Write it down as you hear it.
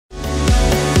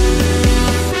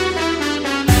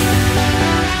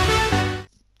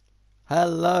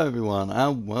Hello everyone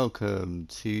and welcome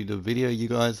to the video you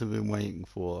guys have been waiting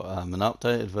for, an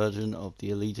updated version of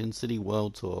the Elysian City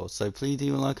World Tour. So please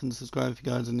leave a like and subscribe if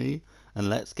you guys are new, and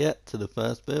let's get to the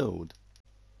first build.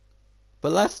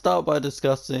 But let's start by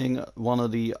discussing one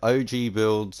of the OG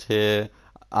builds here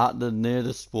at the near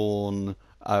the spawn,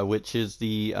 which is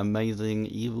the amazing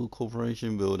Evil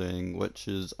Corporation building, which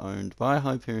is owned by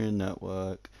Hyperion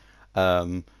Network.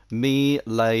 Me,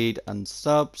 Lade, and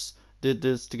Subs did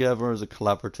this together as a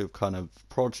collaborative kind of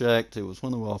project. It was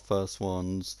one of our first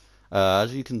ones.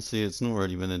 As you can see, it's not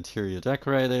really been interior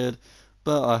decorated,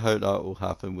 but I hope that will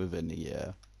happen within a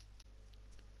year.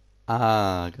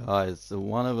 Guys,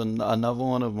 so another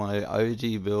one of my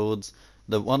OG builds.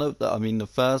 The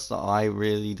first that I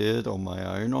really did on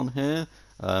my own on here.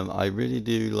 I really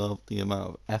do love the amount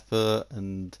of effort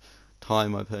and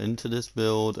time I put into this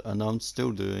build, and I'm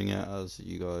still doing it, as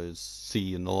you guys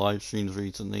see in the live streams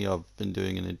recently. I've been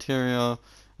doing an interior,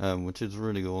 which is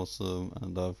really awesome,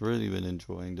 and I've really been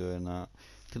enjoying doing that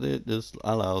because it just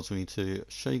allows me to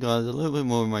show you guys a little bit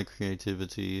more of my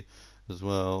creativity as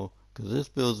well, because this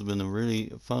build's been a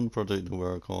really fun project to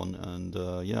work on, and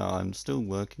yeah, I'm still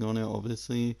working on it,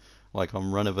 obviously. Like,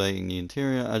 I'm renovating the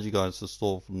interior, as you guys just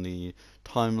saw from the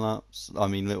time lapse,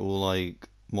 little like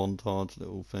montage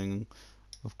little thing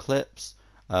of clips.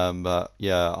 But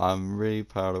yeah, I'm really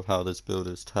proud of how this build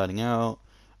is turning out,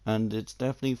 and it's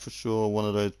definitely for sure one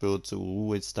of those builds that will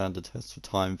always stand the test of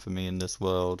time for me in this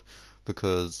world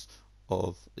because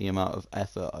of the amount of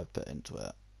effort I put into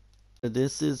it.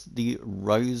 This is the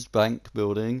Rosebank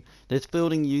building. This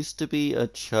building used to be a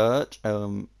church,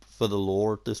 for the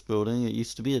lore of this building. It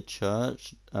used to be a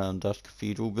church, dash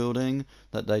cathedral building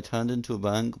that they turned into a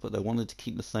bank, but they wanted to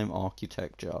keep the same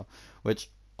architecture, which,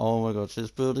 oh my gosh,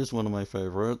 this build is one of my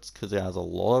favorites because it has a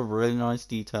lot of really nice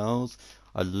details.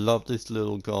 I love this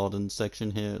little garden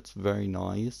section here. It's very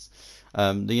nice.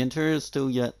 The interior is still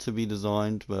yet to be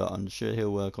designed, but I'm sure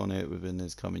he'll work on it within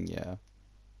this coming year.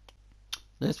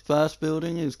 This first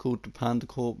building is called the Panda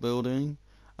Court building,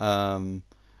 um,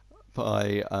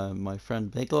 by my friend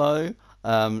Bigelow.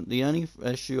 The only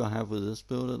issue I have with this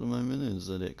build at the moment is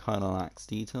that it kind of lacks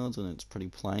details and it's pretty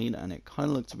plain, and it kind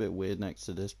of looks a bit weird next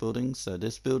to this building, so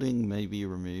this building may be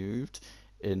removed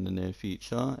in the near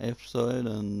future. If so,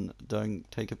 then don't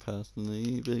take it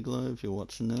personally, Bigelow, if you're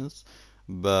watching this.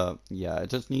 But yeah, it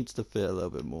just needs to fit a little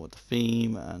bit more with the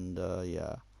theme, and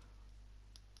yeah.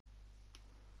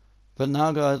 But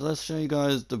now guys, let's show you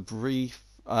guys the brief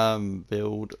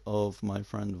build of my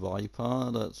friend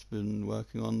Viper that's been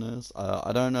working on this.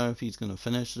 I don't know if he's going to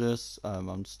finish this.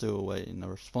 I'm still awaiting a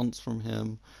response from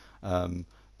him.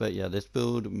 But yeah, this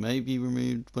build may be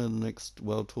removed by the next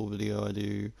World Tour video I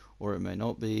do, or it may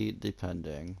not be,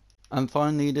 depending. And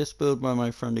finally, this build by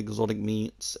my friend Exotic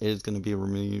Meats is going to be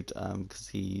removed because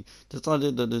he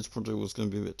decided that this project was going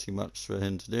to be a bit too much for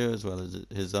him to do, as well as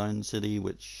his own city,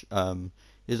 which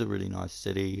is a really nice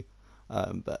city.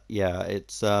 But yeah,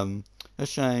 it's a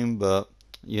shame, but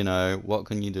you know, what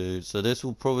can you do? So this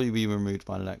will probably be removed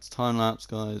by the next time lapse,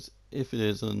 guys. If it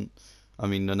isn't, the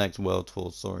next world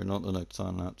tour, sorry, not the next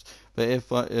time lapse. But if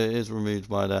it is removed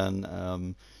by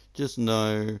then, just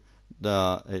know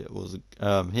that it was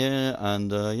here,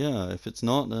 and yeah, if it's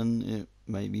not, then it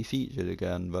may be featured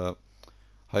again. But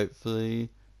hopefully,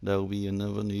 there'll be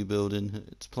another new build in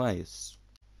its place.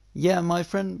 Yeah, my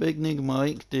friend Big Nig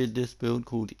Mike did this build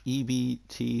called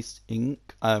EBT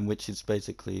Inc., which is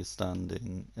basically a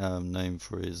standing name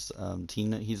for his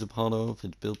team that he's a part of,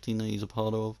 his build team that he's a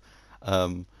part of.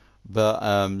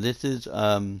 But this is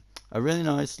a really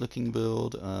nice looking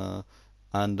build,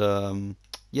 and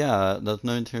yeah, there's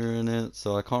no interior in it,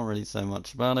 so I can't really say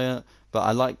much about it. But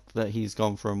I like that he's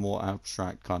gone for a more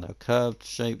abstract kind of curved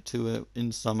shape to it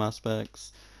in some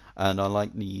aspects, and I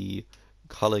like the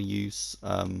color use,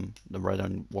 the red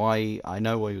and white. I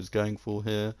know what he was going for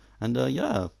here, and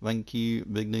yeah, thank you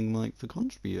Big Ning Mike for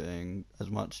contributing as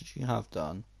much as you have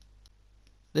done.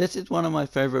 This is one of my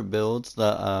favorite builds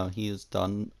that he has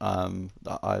done,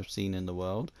 that I've seen in the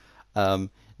world.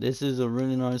 This is a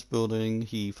really nice building.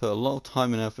 He put a lot of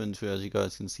time and effort into it, as you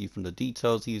guys can see from the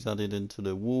details he's added into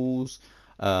the walls.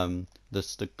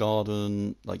 The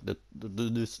garden, like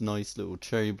this nice little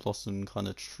cherry blossom kind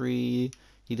of tree.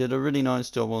 He did a really nice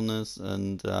job on this,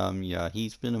 and yeah,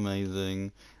 he's been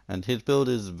amazing. And his build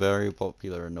is very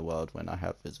popular in the world when I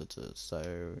have visitors.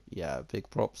 So yeah, big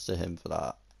props to him for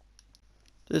that.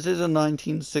 This is a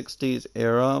 1960s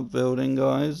era building,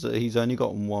 guys. He's only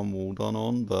got one wall done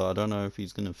on, but I don't know if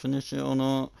he's going to finish it or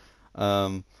not.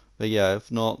 But yeah,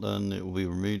 if not, then it will be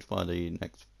removed by the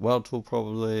next World Tour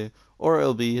probably, or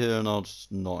it'll be here and I'll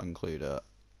just not include it.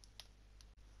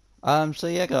 So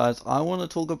yeah, guys, I want to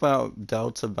talk about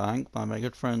Delta Bank, my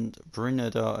mega friend Bruno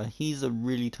Delta. He's a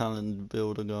really talented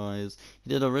builder, guys.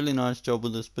 He did a really nice job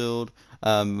with this build.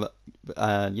 Um,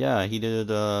 and yeah, he did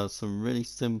some really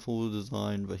simple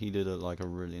design, but he did like a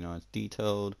really nice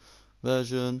detailed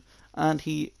version. And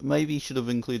he maybe should have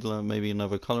included maybe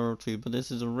another color or two, but this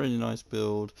is a really nice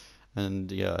build.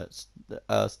 And yeah, it's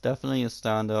definitely a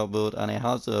standout build, and it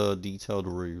has a detailed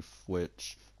roof,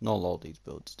 which not a lot of these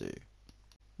builds do.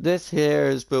 This here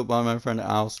is built by my friend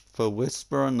Alpha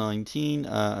Whisperer 19.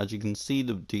 As you can see,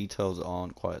 the details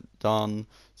aren't quite done,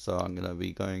 so I'm going to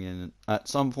be going in at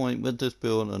some point with this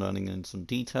build and adding in some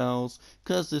details,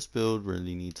 because this build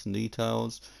really needs some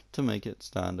details to make it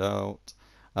stand out.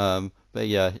 But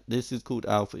yeah, this is called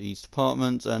Alpha East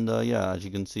Apartments, and yeah, as you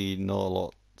can see, not a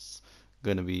lot's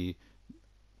going to be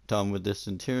done with this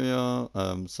interior,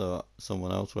 so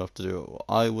someone else will have to do it, or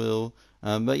I will.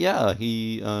 But yeah,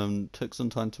 he took some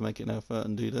time to make an effort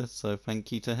and do this, so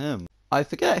thank you to him. I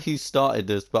forget who started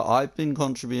this, but I've been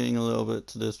contributing a little bit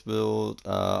to this build.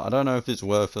 I don't know if it's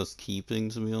worth us keeping,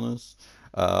 to be honest.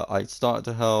 I started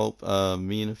to help.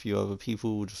 Me and a few other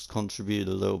people just contributed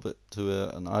a little bit to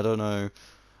it, and I don't know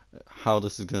how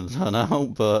this is going to turn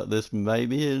out, but this may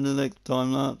be in the next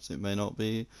time lapse, it may not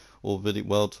be, or video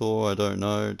world tour, I don't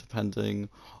know, depending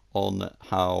on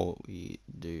how we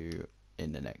do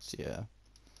in the next year.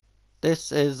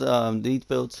 This is, these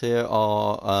builds here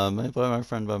are made by my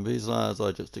friend Bamboozler, as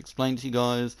I just explained to you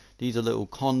guys. These are little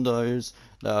condos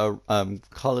that are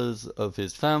colours of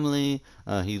his family.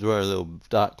 He's wrote a little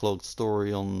backlog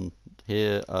story on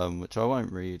here, which I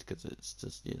won't read because it's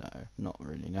just, you know, not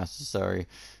really necessary.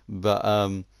 But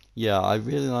yeah, I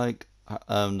really like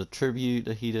the tribute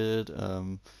that he did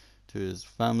to his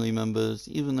family members,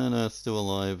 even though they're still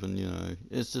alive, and you know,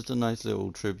 it's just a nice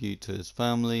little tribute to his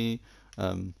family.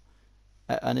 Um,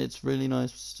 and it's really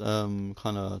nice,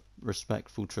 kind of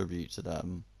respectful tribute to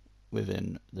them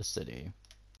within the city.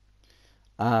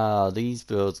 Ah, these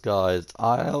builds, guys.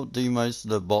 I'll do most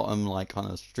of the bottom, like kind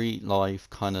of street life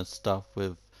kind of stuff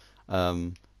with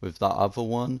that other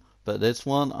one, but this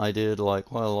one I did like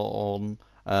quite a lot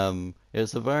on.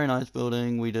 It's a very nice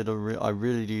building. I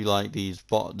really do like this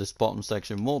bottom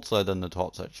section more so than the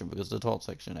top section because the top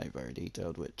section ain't very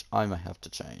detailed, which I may have to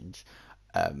change.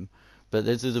 Um, but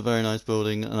this is a very nice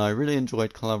building, and I really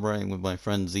enjoyed collaborating with my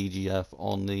friend ZGF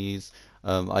on these.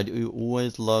 I do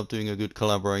always love doing a good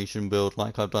collaboration build,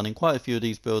 like I've done in quite a few of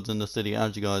these builds in the city,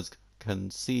 as you guys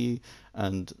can see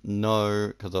and know,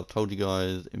 because I've told you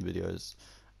guys in videos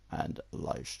and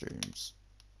live streams.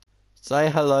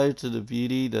 Say hello to the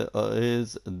beauty that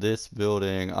is this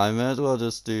building. I may as well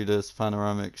just do this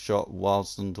panoramic shot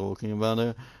whilst I'm talking about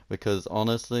it because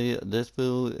honestly, this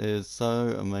build is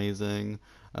so amazing.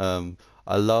 Um,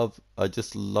 I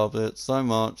just love it so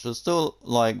much. There's still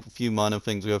like a few minor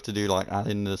things we have to do, like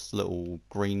adding this little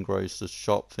greengrocer's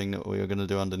shop thing that we are gonna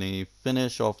do underneath.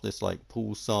 Finish off this like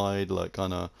poolside, like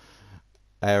kind of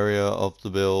area of the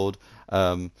build.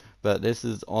 Um, but this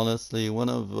is honestly one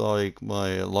of like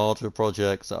my larger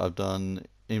projects that I've done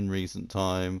in recent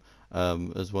time,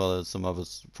 as well as some other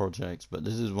projects. But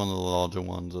this is one of the larger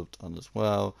ones I've done as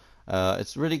well.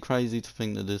 It's really crazy to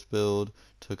think that this build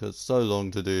took us so long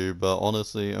to do, but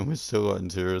honestly, and we still got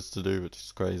interiors to do, which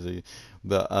is crazy.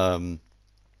 But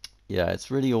yeah, it's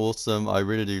really awesome. I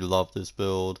really do love this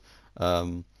build.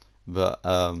 Um, but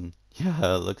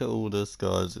yeah, look at all this,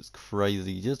 guys. It's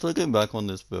crazy. Just looking back on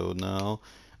this build now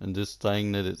and just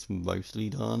saying that it's mostly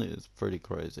done is pretty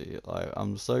crazy. Like,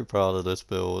 I'm so proud of this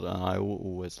build and I will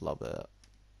always love it.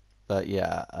 But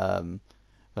yeah,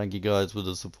 thank you guys for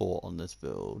the support on this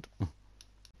build.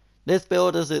 This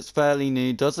build, as it's fairly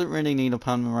new, doesn't really need a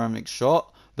panoramic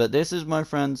shot, but this is my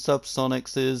friend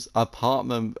Subsonic's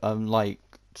apartment, like,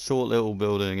 short little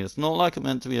building. It's not like it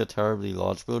meant to be a terribly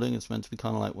large building, it's meant to be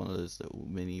kind of like one of those little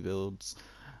mini builds.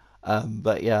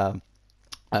 But yeah,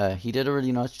 he did a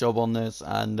really nice job on this,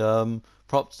 and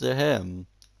props to him.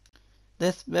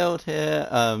 This build here,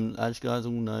 as you guys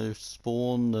all know,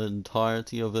 Spawn, the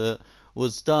entirety of it,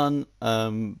 was done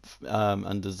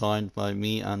and designed by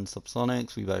me and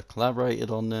Subsonics. We both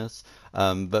collaborated on this,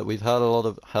 but we've had a lot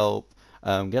of help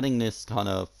getting this kind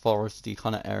of foresty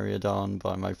kind of area done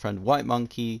by my friend White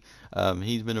Monkey.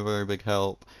 He's been a very big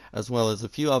help, as well as a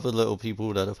few other little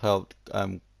people that have helped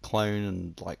clone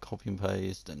and like copy and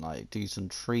paste and like do some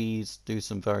trees, do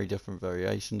some very different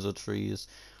variations of trees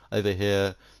over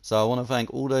here. So I want to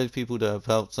thank all those people that have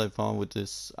helped so far with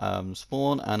this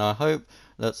spawn, and I hope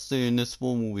that soon this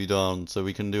spawn will be done so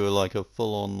we can do like a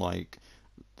full-on like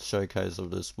showcase of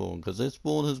this spawn, because this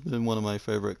spawn has been one of my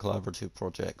favorite collaborative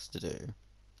projects to do.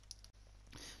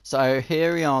 So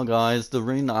here we are, guys, the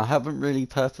room that I haven't really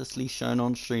purposely shown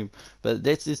on stream, but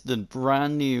this is the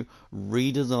brand new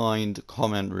redesigned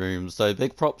comment room. So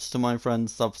big props to my friend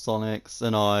Subsonics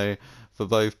and I for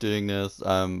both doing this.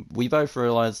 We both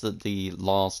realized that the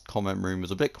last comment room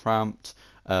was a bit cramped,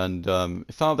 and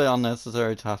it felt a bit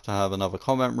unnecessary to have another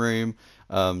comment room.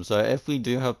 So if we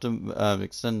do have to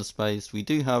extend the space, we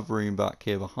do have room back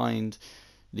here behind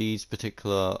these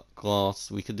particular glass.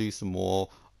 We could do some more,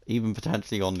 even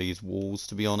potentially on these walls,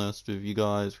 to be honest with you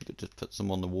guys. We could just put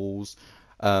some on the walls.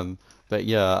 Um, but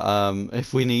yeah,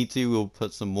 if we need to, we'll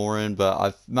put some more in. But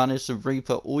I've managed to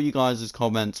re-put all you guys'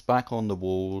 comments back on the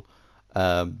wall.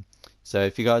 Um, so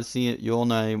if you guys see your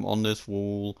name on this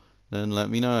wall, then let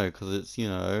me know, because it's, you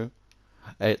know,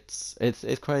 it's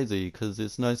crazy because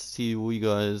it's nice to see all you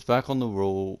guys back on the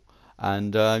wall,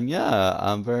 and yeah,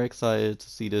 I'm very excited to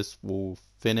see this wall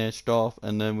finished off,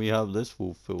 and then we have this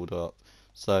wall filled up.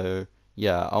 So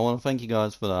yeah, I want to thank you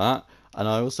guys for that, and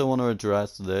I also want to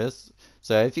address this.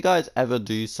 So if you guys ever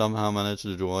do somehow manage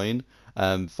to join,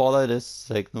 follow this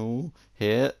signal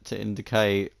here to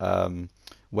indicate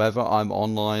whether I'm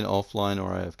online, offline,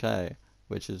 or AFK,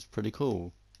 which is pretty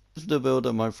cool. This is the build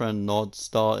that my friend Nod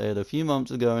started a few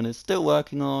months ago and is still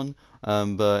working on,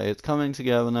 but it's coming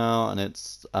together now, and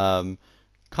it's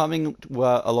coming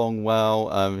along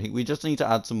well. We just need to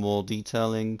add some more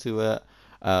detailing to it.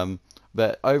 Um,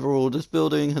 but overall, this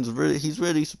building he's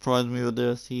really surprised me with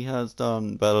this. He has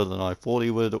done better than I thought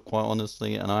he would, quite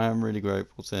honestly, and I am really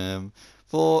grateful to him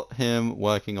for him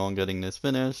working on getting this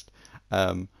finished.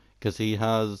 Because he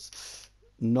has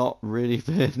not really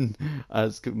been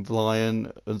as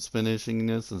compliant as finishing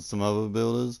this as some other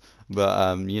builders.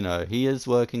 But you know, he is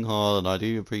working hard, and I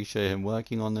do appreciate him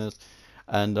working on this.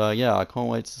 And yeah, I can't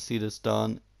wait to see this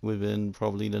done within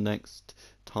probably the next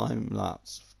time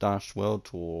lapse dash world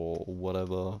tour or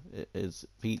whatever it is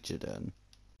featured in.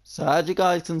 So as you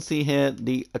guys can see here,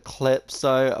 the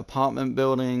Eclipso apartment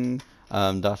building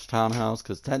dash townhouse,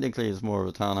 because technically it's more of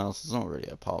a townhouse. It's not really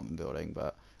an apartment building,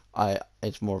 but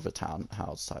it's more of a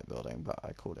townhouse type building, but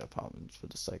I called it apartments for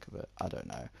the sake of it. I don't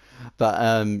know.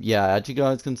 But yeah, as you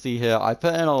guys can see here, I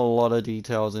put in a lot of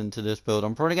details into this build.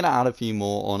 I'm probably gonna add a few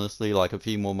more, honestly, like a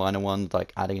few more minor ones,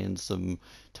 like adding in some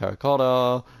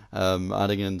terracotta,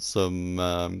 adding in some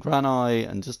granite,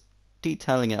 and just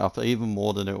detailing it up even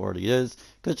more than it already is.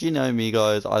 Because you know me,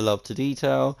 guys, I love to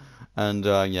detail. And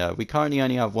yeah, we currently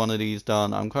only have one of these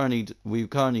done. We're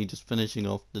currently just finishing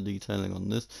off the detailing on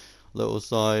this little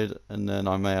side, and then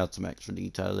I may add some extra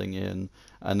detailing in,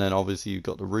 and then obviously you've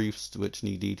got the roofs which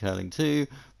need detailing too,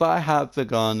 but I have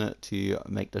begun to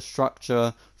make the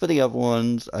structure for the other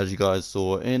ones, as you guys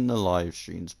saw in the live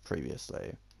streams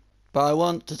previously. But I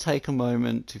want to take a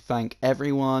moment to thank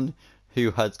everyone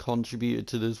who has contributed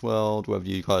to this world, whether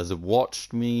you guys have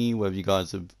watched me, whether you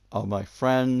guys are my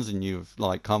friends and you've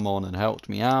like come on and helped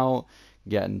me out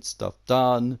getting stuff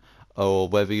done, or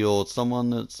whether you're someone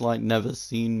that's like never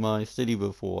seen my city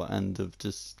before and have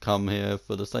just come here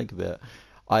for the sake of it.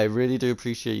 I really do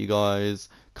appreciate you guys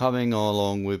coming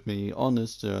along with me on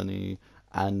this journey.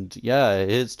 And yeah,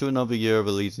 here's to another year of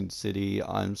Elysian City.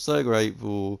 I'm so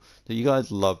grateful that you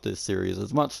guys love this series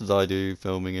as much as I do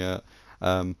filming it.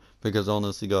 Because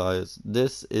honestly, guys,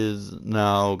 this is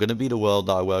now going to be the world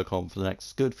that I work on for the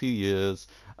next good few years.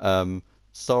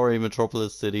 Sorry,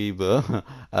 Metropolis City, but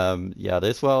yeah,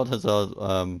 this world has a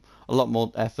lot more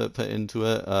effort put into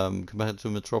it compared to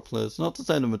Metropolis. Not to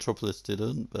say the Metropolis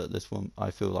didn't, but this one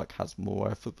I feel like has more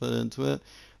effort put into it.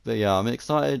 But yeah, I'm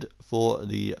excited for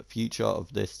the future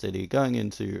of this city going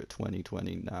into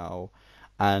 2020 now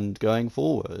and going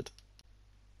forward.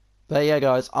 But yeah,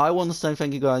 guys, I want to say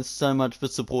thank you guys so much for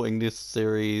supporting this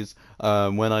series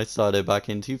when I started back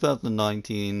in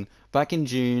 2019, back in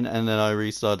June, and then I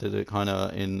restarted it kind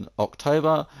of in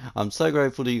October. I'm so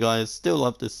grateful that you guys still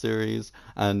love this series,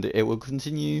 and it will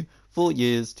continue for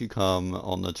years to come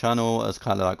on the channel as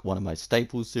kind of like one of my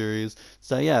staple series.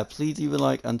 So yeah, please leave a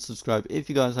like and subscribe if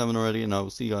you guys haven't already, and I will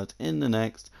see you guys in the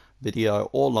next video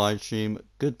or live stream.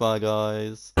 Goodbye,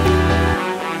 guys.